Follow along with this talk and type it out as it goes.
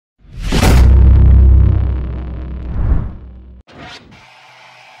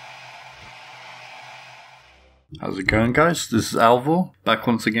How's it going, guys? This is Alvors, back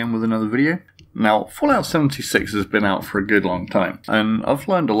once again with another video. Now, Fallout 76 has been out for a good long time, and I've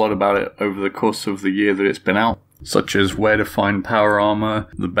learned a lot about it over the course of the year that it's been out, such as where to find power armor,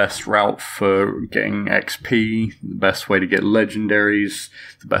 the best route for getting XP, the best way to get legendaries,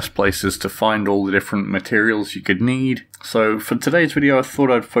 the best places to find all the different materials you could need. So for today's video, I thought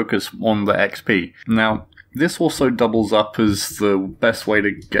I'd focus on the XP. Now, this also doubles up as the best way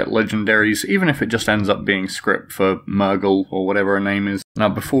to get legendaries, even if it just ends up being script for Murgle or whatever her name is. Now,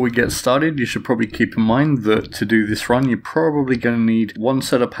 before we get started, you should probably keep in mind that to do this run, you're probably going to need one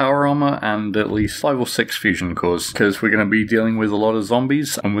set of power armor and at least 5 or 6 fusion cores, because we're going to be dealing with a lot of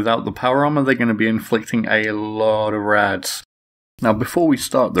zombies, and without the power armor, they're going to be inflicting a lot of rads. Now, before we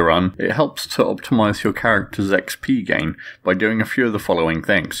start the run, it helps to optimize your character's XP gain by doing a few of the following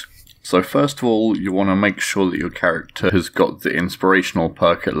things. So first of all, you want to make sure that your character has got the inspirational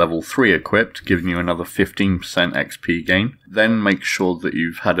perk at level 3 equipped, giving you another 15% XP gain. Then make sure that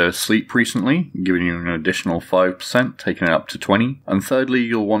you've had a sleep recently, giving you an additional 5%, taking it up to 20. And thirdly,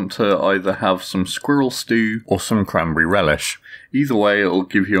 you'll want to either have some squirrel stew or some cranberry relish. Either way, it'll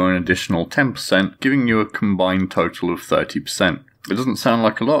give you an additional 10%, giving you a combined total of 30%. It doesn't sound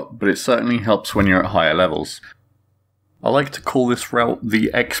like a lot, but it certainly helps when you're at higher levels. I like to call this route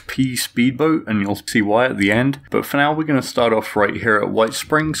the XP speedboat, and you'll see why at the end, but for now we're going to start off right here at White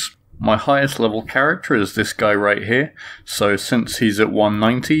Springs. My highest level character is this guy right here, so since he's at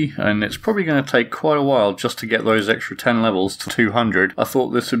 190, and it's probably going to take quite a while just to get those extra 10 levels to 200, I thought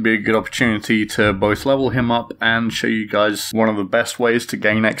this would be a good opportunity to both level him up and show you guys one of the best ways to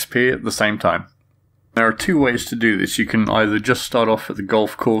gain XP at the same time. There are 2 ways to do this. You can either just start off at the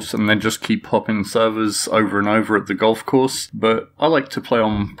golf course and then just keep hopping servers over and over at the golf course, but I like to play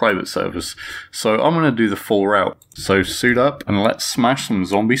on private servers, so I'm going to do the full route. So suit up and let's smash some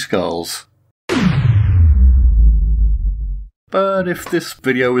zombie skulls. But if this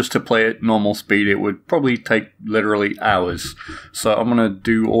video was to play at normal speed, it would probably take literally hours. So I'm going to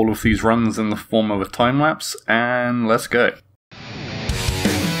do all of these runs in the form of a time lapse, and let's go.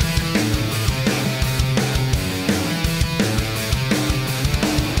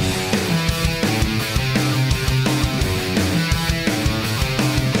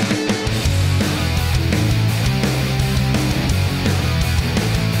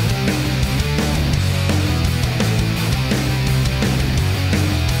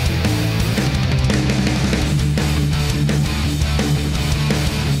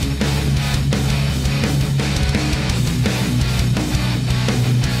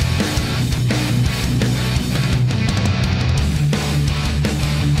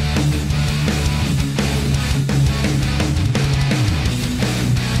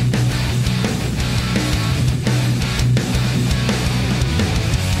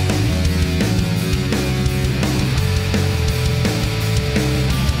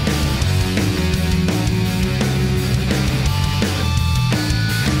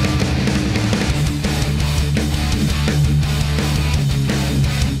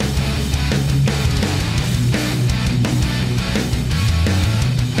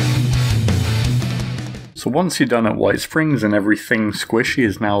 So once you're done at White Springs and everything squishy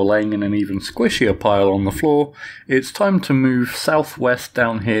is now laying in an even squishier pile on the floor, it's time to move southwest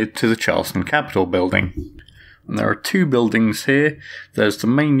down here to the Charleston Capitol building. And there are 2 buildings here. There's the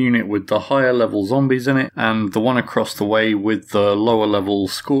main unit with the higher level zombies in it, and the one across the way with the lower level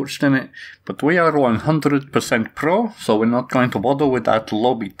scorched in it. But we are 100% pro, so we're not going to bother with that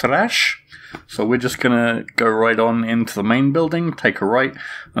lobby trash. So we're just gonna go right on into the main building, take a right,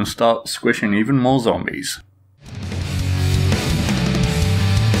 and start squishing even more zombies.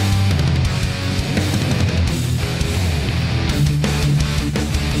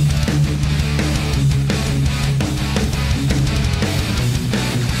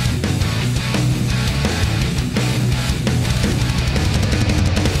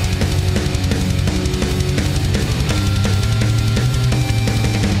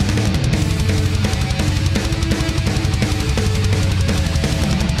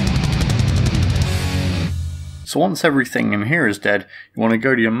 So once everything in here is dead, you want to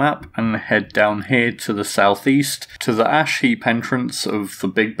go to your map and head down here to the southeast to the ash heap entrance of the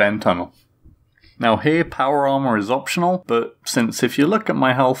Big Ben Tunnel. Now here, power armor is optional, but since if you look at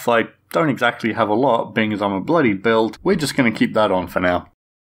my health I don't exactly have a lot, being as I'm a bloodied build, we're just going to keep that on for now.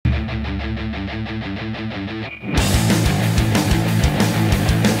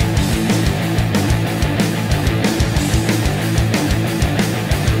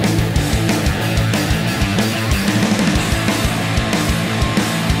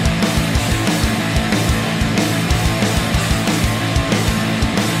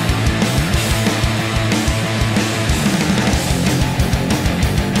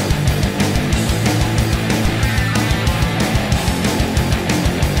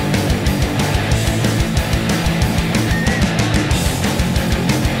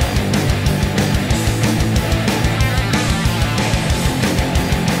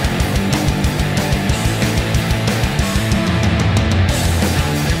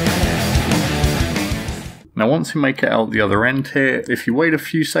 Now once you make it out the other end here, if you wait a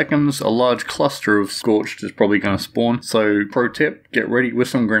few seconds, a large cluster of scorched is probably going to spawn, so pro tip, get ready with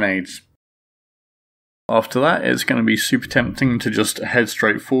some grenades. After that, it's going to be super tempting to just head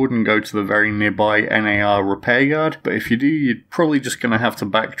straight forward and go to the very nearby NAR repair yard, but if you do, you're probably just going to have to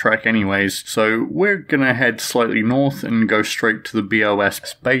backtrack anyways, so we're going to head slightly north and go straight to the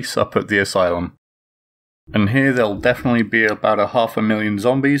BOS base up at the asylum. And here there'll definitely be about 500,000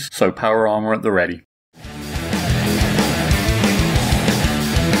 zombies, so power armor at the ready.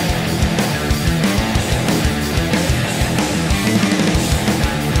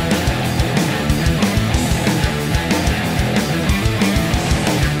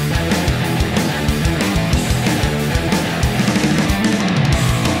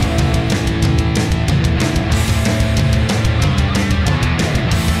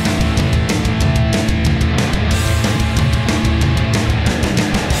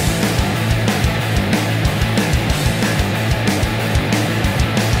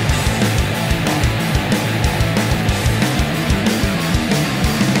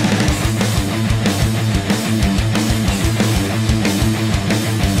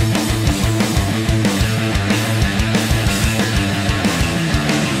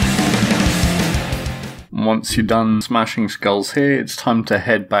 Once you're done smashing skulls here, it's time to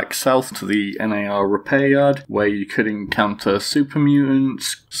head back south to the NAR repair yard, where you could encounter super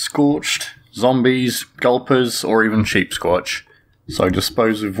mutants, scorched, zombies, gulpers, or even sheep squatch. So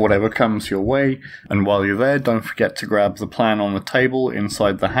dispose of whatever comes your way, and while you're there, don't forget to grab the plan on the table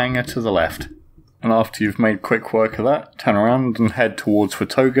inside the hangar to the left. And after you've made quick work of that, turn around and head towards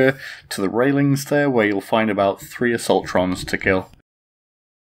Watoga to the railings there, where you'll find about 3 Assaultrons to kill.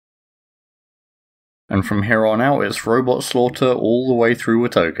 And from here on out, it's robot slaughter all the way through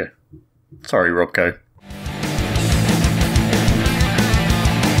Watoga. Sorry, RobCo.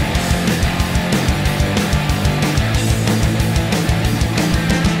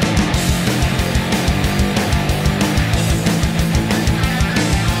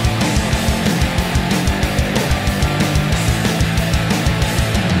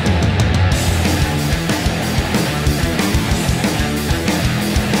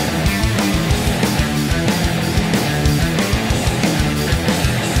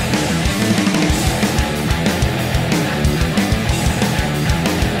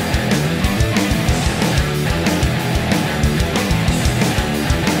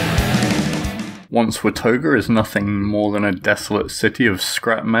 Once Watoga is nothing more than a desolate city of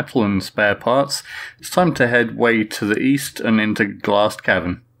scrap metal and spare parts, it's time to head way to the east and into Glassed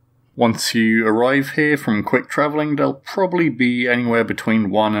Cavern. Once you arrive here from quick travelling, there'll probably be anywhere between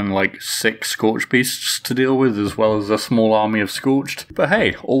 1 and 6 Scorched beasts to deal with, as well as a small army of Scorched, but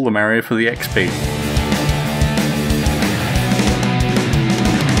hey, all the merrier for the XP.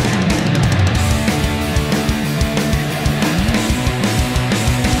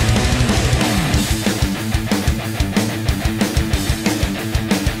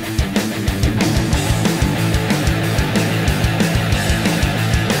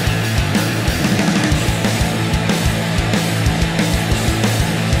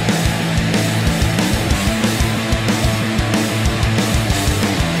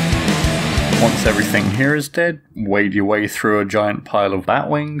 Once everything here is dead, wade your way through a giant pile of bat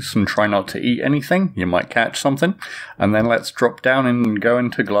wings and try not to eat anything, you might catch something, and then let's drop down and go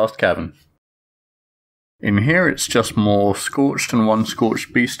into Glassed Cavern. In here it's just more Scorched and 1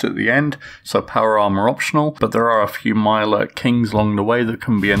 Scorched beast at the end, so power armor optional, but there are a few Mirelurk Kings along the way that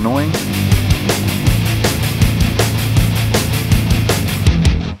can be annoying.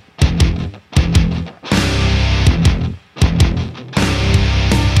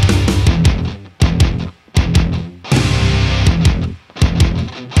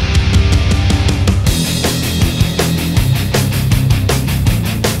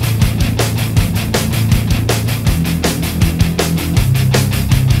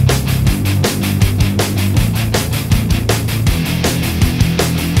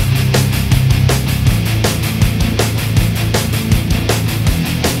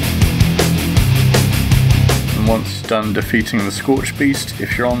 Once done defeating the Scorched Beast,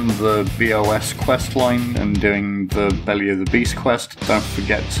 if you're on the BOS quest line and doing the Belly of the Beast quest, don't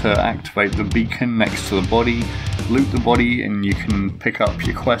forget to activate the beacon next to the body, loot the body, and you can pick up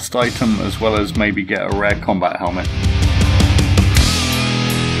your quest item as well as maybe get a rare combat helmet.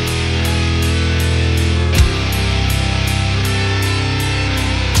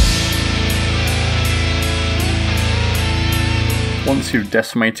 Once you've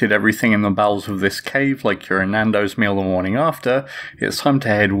decimated everything in the bowels of this cave, like you're in Nando's meal the morning after, it's time to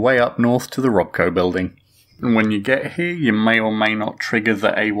head way up north to the RobCo building. And when you get here, you may or may not trigger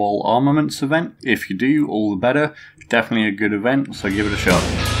the AWOL armaments event. If you do, all the better. Definitely a good event, so give it a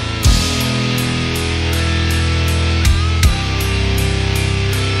shot.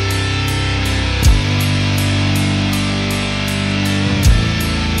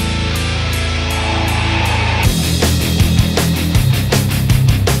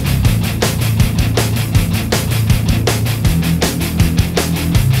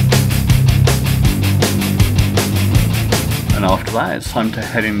 And after that, it's time to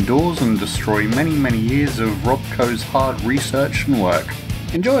head indoors and destroy many years of RobCo's hard research and work.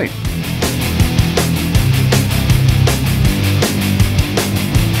 Enjoy!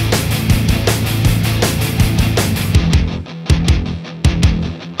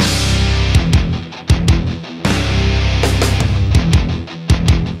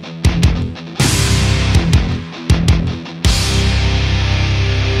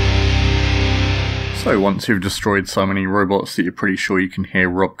 So once you've destroyed so many robots that you're pretty sure you can hear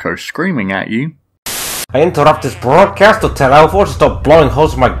RobCo screaming at you, I interrupt this broadcast to tell Alvors to stop blowing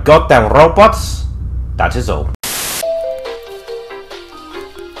holes in my goddamn robots. That is all.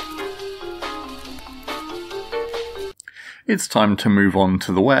 it's time to move on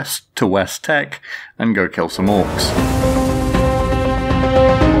to the west, to West Tech, and go kill some orcs.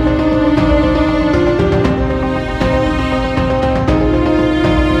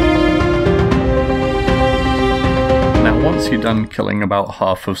 Once you're done killing about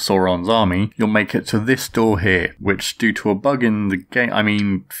half of Sauron's army, you'll make it to this door here, which due to a bug in the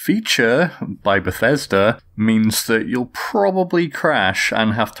game, feature by Bethesda, means that you'll probably crash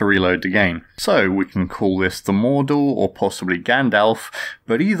and have to reload the game. So we can call this the Mordor or possibly Gandalf,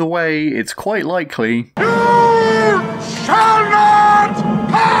 but either way, it's quite likely you shall not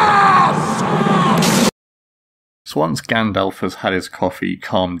pass! So once Gandalf has had his coffee,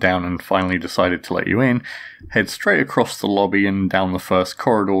 calmed down and finally decided to let you in, head straight across the lobby and down the first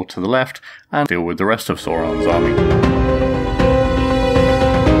corridor to the left and deal with the rest of Sauron's army.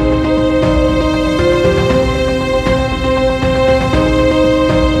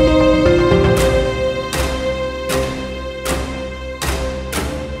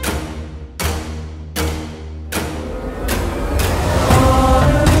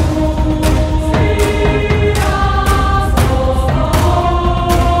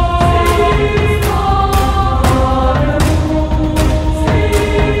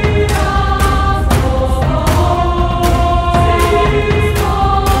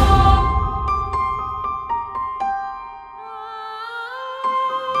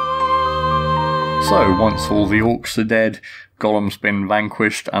 So, once all the orcs are dead, Gollum's been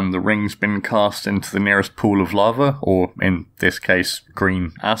vanquished and the ring's been cast into the nearest pool of lava, or in this case,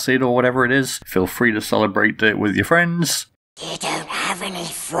 green acid or whatever it is, feel free to celebrate it with your friends. You don't have any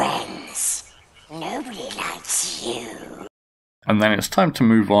friends. Nobody likes you. And then it's time to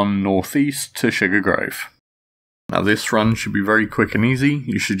move on northeast to Sugar Grove. Now this run should be very quick and easy,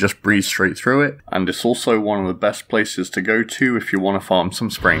 you should just breeze straight through it, and it's also one of the best places to go to if you want to farm some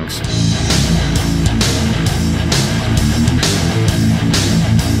springs.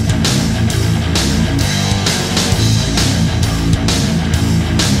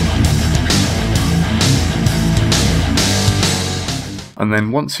 And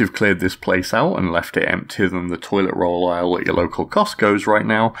then once you've cleared this place out and left it emptier than the toilet roll aisle at your local Costco's right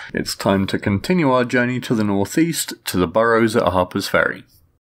now, it's time to continue our journey to the northeast to the burrows at Harper's Ferry.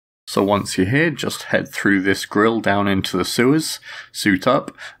 So once you're here, just head through this grill down into the sewers, suit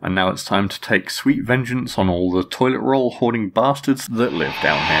up, and now it's time to take sweet vengeance on all the toilet roll hoarding bastards that live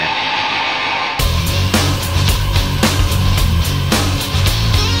down here.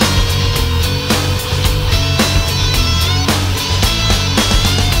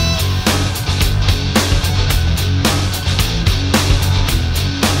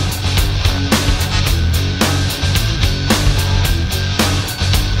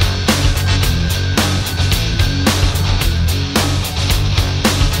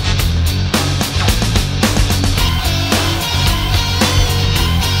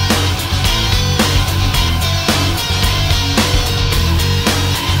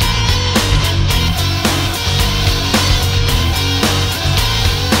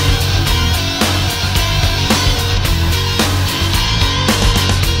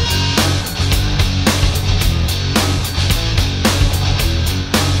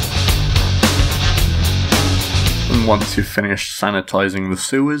 Once you've finished sanitizing the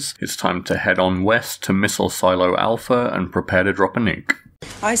sewers, it's time to head on west to Missile Silo Alpha and prepare to drop a nuke.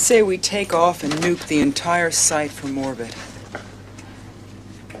 I say we take off and nuke the entire site from orbit.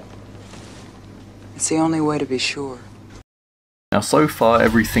 It's the only way to be sure. Now so far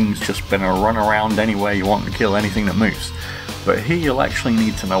everything's just been a run around anywhere you want to kill anything that moves, but here you'll actually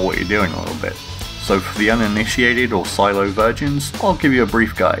need to know what you're doing a little bit. So for the uninitiated or silo virgins, I'll give you a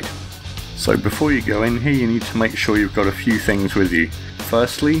brief guide. So before you go in here you need to make sure you've got a few things with you.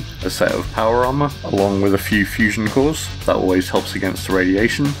 Firstly, a set of power armor along with a few fusion cores, that always helps against the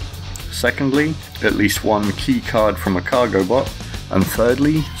radiation. Secondly, at least one key card from a cargo bot. And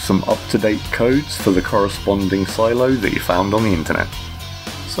thirdly, some up-to-date codes for the corresponding silo that you found on the internet.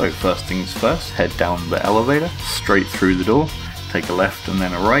 So first things first, head down the elevator, straight through the door, take a left and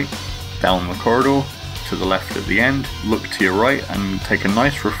then a right, down the corridor, to the left at the end, look to your right and take a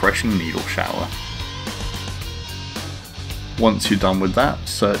nice refreshing needle shower. Once you're done with that,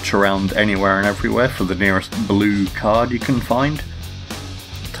 search around anywhere and everywhere for the nearest blue card you can find.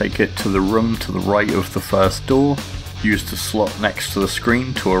 Take it to the room to the right of the first door. Use the slot next to the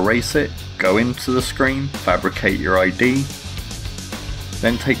screen to erase it, go into the screen, fabricate your ID,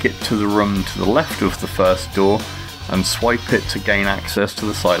 then take it to the room to the left of the first door and swipe it to gain access to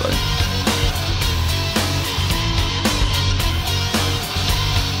the silo.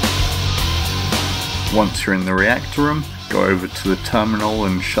 Once you're in the reactor room, go over to the terminal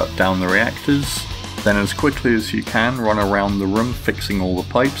and shut down the reactors. Then as quickly as you can, run around the room fixing all the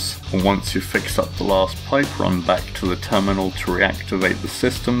pipes, and once you've fixed up the last pipe, run back to the terminal to reactivate the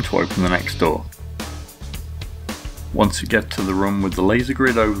system to open the next door. Once you get to the room with the laser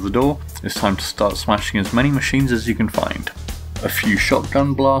grid over the door, it's time to start smashing as many machines as you can find. A few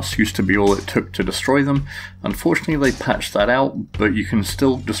shotgun blasts used to be all it took to destroy them. Unfortunately they patched that out, but you can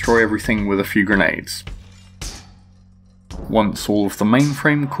still destroy everything with a few grenades. Once all of the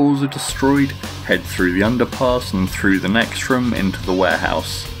mainframe cores are destroyed, head through the underpass and through the next room into the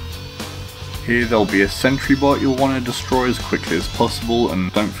warehouse. Here there'll be a sentry bot you'll want to destroy as quickly as possible,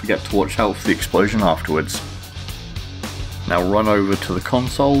 and don't forget to watch out for the explosion afterwards. Now run over to the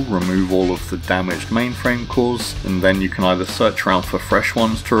console, remove all of the damaged mainframe cores, and then you can either search around for fresh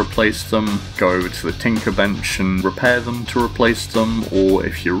ones to replace them, go over to the Tinker Bench and repair them to replace them, or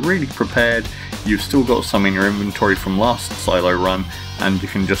if you're really prepared, you've still got some in your inventory from last silo run, and you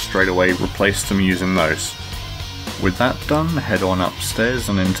can just straight away replace them using those. With that done, head on upstairs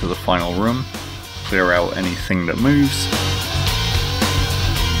and into the final room, clear out anything that moves.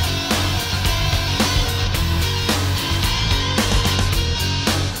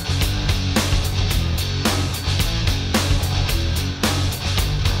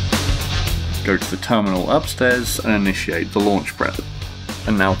 Go to the terminal upstairs and initiate the launch prep.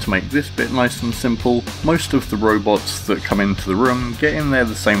 And now to make this bit nice and simple, most of the robots that come into the room get in there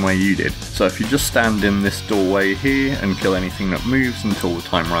the same way you did. So if you just stand in this doorway here and kill anything that moves until the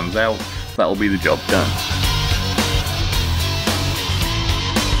time runs out, that'll be the job done.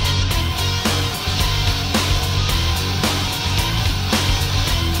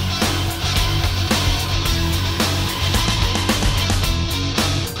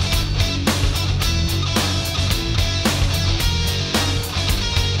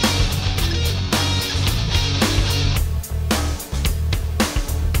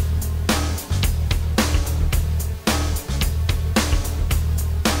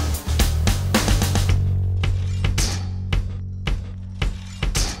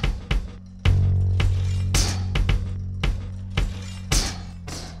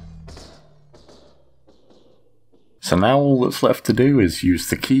 So now all that's left to do is use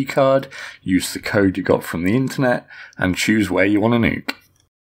the key card, use the code you got from the internet, and choose where you want to nuke.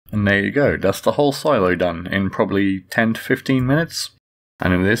 And there you go, that's the whole silo done in probably 10 to 15 minutes.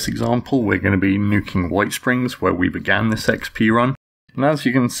 And in this example we're going to be nuking White Springs where we began this XP run. And as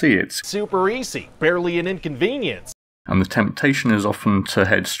you can see it's super easy, barely an inconvenience. And the temptation is often to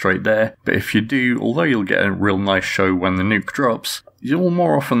head straight there, but if you do, although you'll get a real nice show when the nuke drops, you'll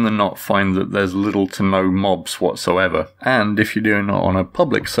more often than not find that there's little to no mobs whatsoever. And if you're doing it on a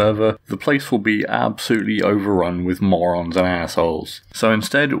public server, the place will be absolutely overrun with morons and assholes. So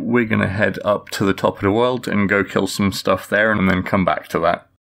instead, we're going to head up to the top of the world and go kill some stuff there and then come back to that.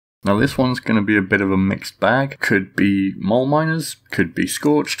 Now this one's going to be a bit of a mixed bag. Could be mole miners, could be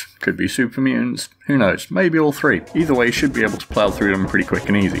scorched, could be super mutants, who knows, maybe all three. Either way, you should be able to plow through them pretty quick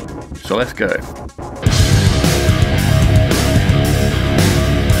and easy. So let's go.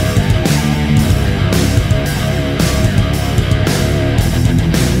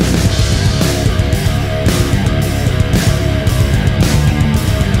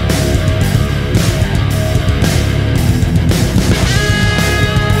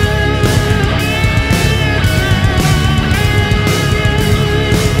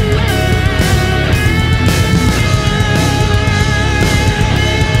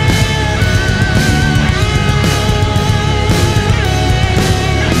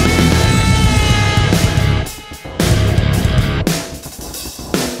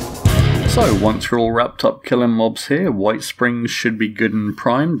 So once you're all wrapped up killing mobs here, White Springs should be good and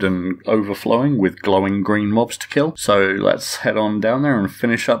primed and overflowing with glowing green mobs to kill. So let's head on down there and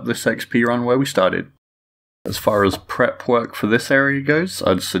finish up this XP run where we started. As far as prep work for this area goes,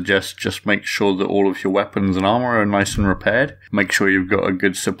 I'd suggest just make sure that all of your weapons and armor are nice and repaired. Make sure you've got a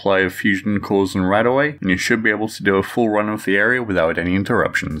good supply of fusion cores and radaway, and you should be able to do a full run of the area without any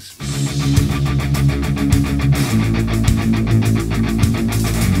interruptions.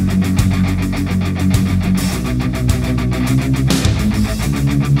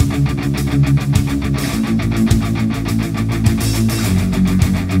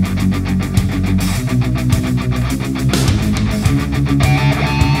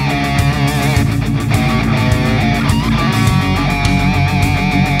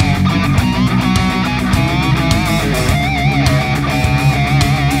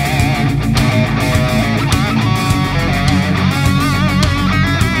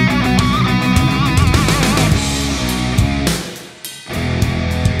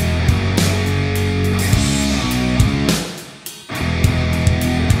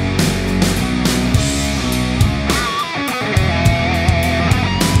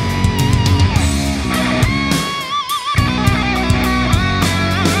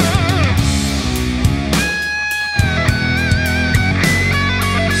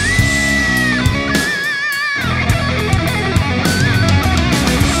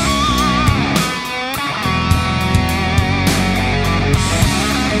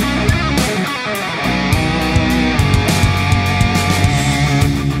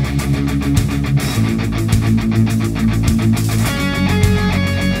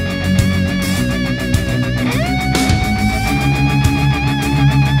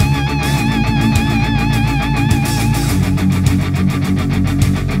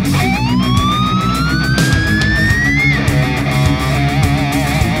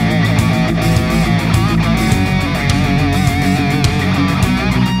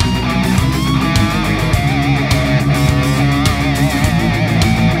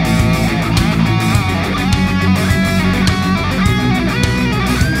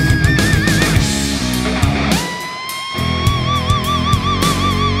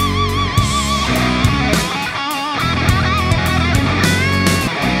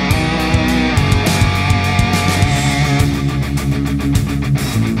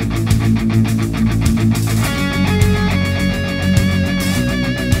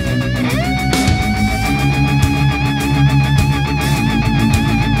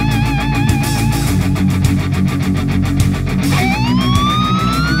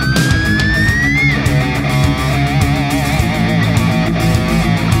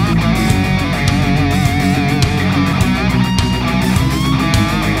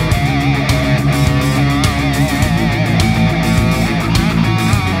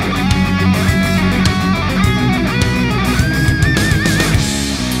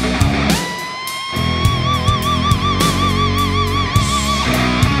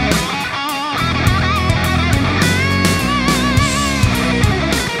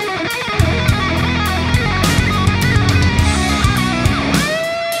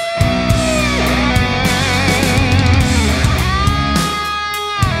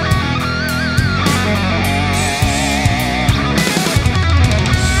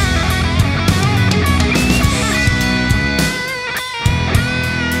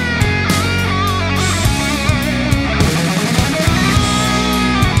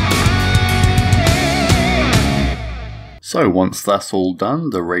 So once that's all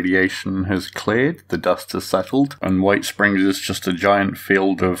done, the radiation has cleared, the dust has settled, and White Springs is just a giant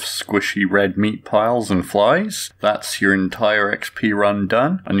field of squishy red meat piles and flies. That's your entire XP run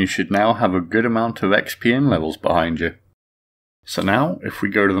done, and you should now have a good amount of XP and levels behind you. So now, if we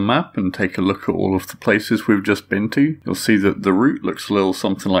go to the map and take a look at all of the places we've just been to, you'll see that the route looks a little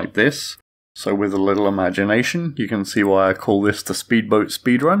something like this. So with a little imagination, you can see why I call this the speedboat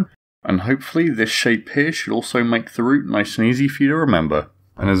speedrun. And hopefully this shape here should also make the route nice and easy for you to remember.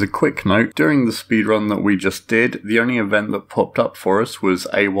 And as a quick note, during the speedrun that we just did, the only event that popped up for us was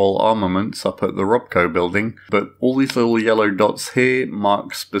AWOL armaments up at the RobCo building, but all these little yellow dots here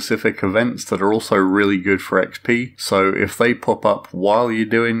mark specific events that are also really good for XP, so if they pop up while you're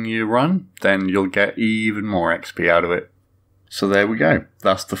doing your run, then you'll get even more XP out of it. So there we go,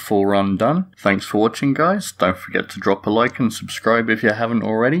 that's the full run done. Thanks for watching guys, don't forget to drop a like and subscribe if you haven't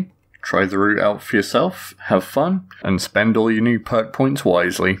already. Try the route out for yourself, have fun, and spend all your new perk points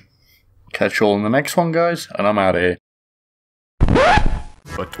wisely. Catch you all in the next one guys, and I'm out of here.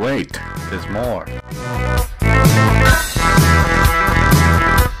 But wait, there's more.